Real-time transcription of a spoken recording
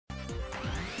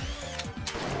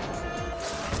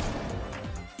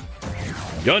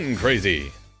Gun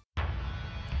crazy.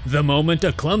 The moment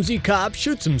a clumsy cop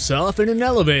shoots himself in an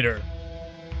elevator.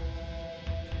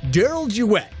 Darryl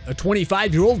Jouett, a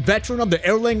 25-year-old veteran of the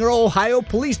Erlanger, Ohio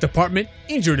Police Department,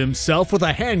 injured himself with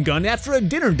a handgun after a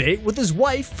dinner date with his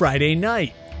wife Friday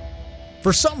night.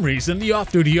 For some reason, the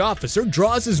off-duty officer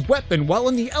draws his weapon while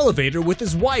in the elevator with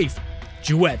his wife.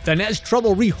 Jouett then has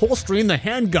trouble reholstering the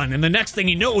handgun, and the next thing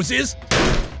he knows is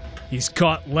he's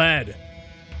caught lead.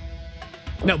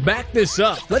 Now back this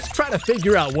up, let's try to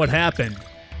figure out what happened.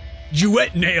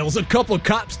 Jouett nails a couple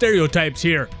cop stereotypes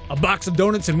here, a box of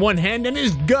donuts in one hand and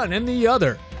his gun in the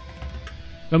other.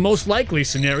 The most likely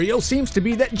scenario seems to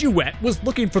be that Jouett was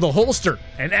looking for the holster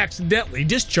and accidentally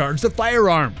discharged the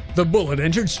firearm. The bullet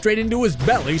entered straight into his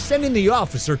belly, sending the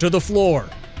officer to the floor.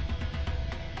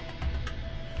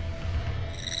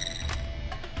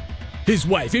 His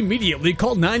wife immediately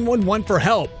called 911 for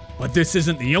help, but this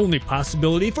isn't the only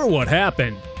possibility for what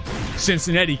happened.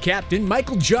 Cincinnati Captain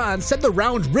Michael John said the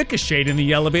round ricocheted in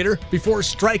the elevator before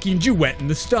striking Jouett in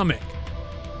the stomach.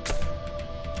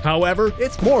 However,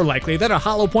 it's more likely that a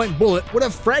hollow point bullet would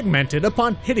have fragmented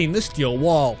upon hitting the steel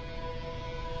wall.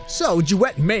 So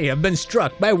Jouett may have been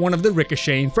struck by one of the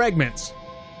ricocheting fragments.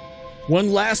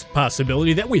 One last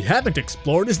possibility that we haven't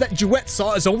explored is that Jouett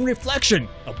saw his own reflection.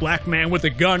 A black man with a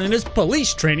gun and his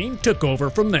police training took over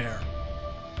from there.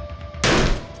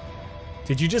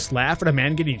 Did you just laugh at a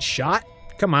man getting shot?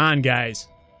 Come on, guys.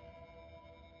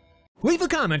 Leave a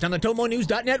comment on the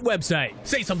TomoNews.net website.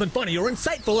 Say something funny or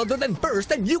insightful other than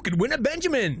first, and you could win a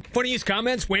Benjamin. Funniest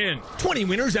comments win. 20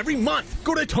 winners every month.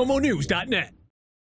 Go to TomoNews.net.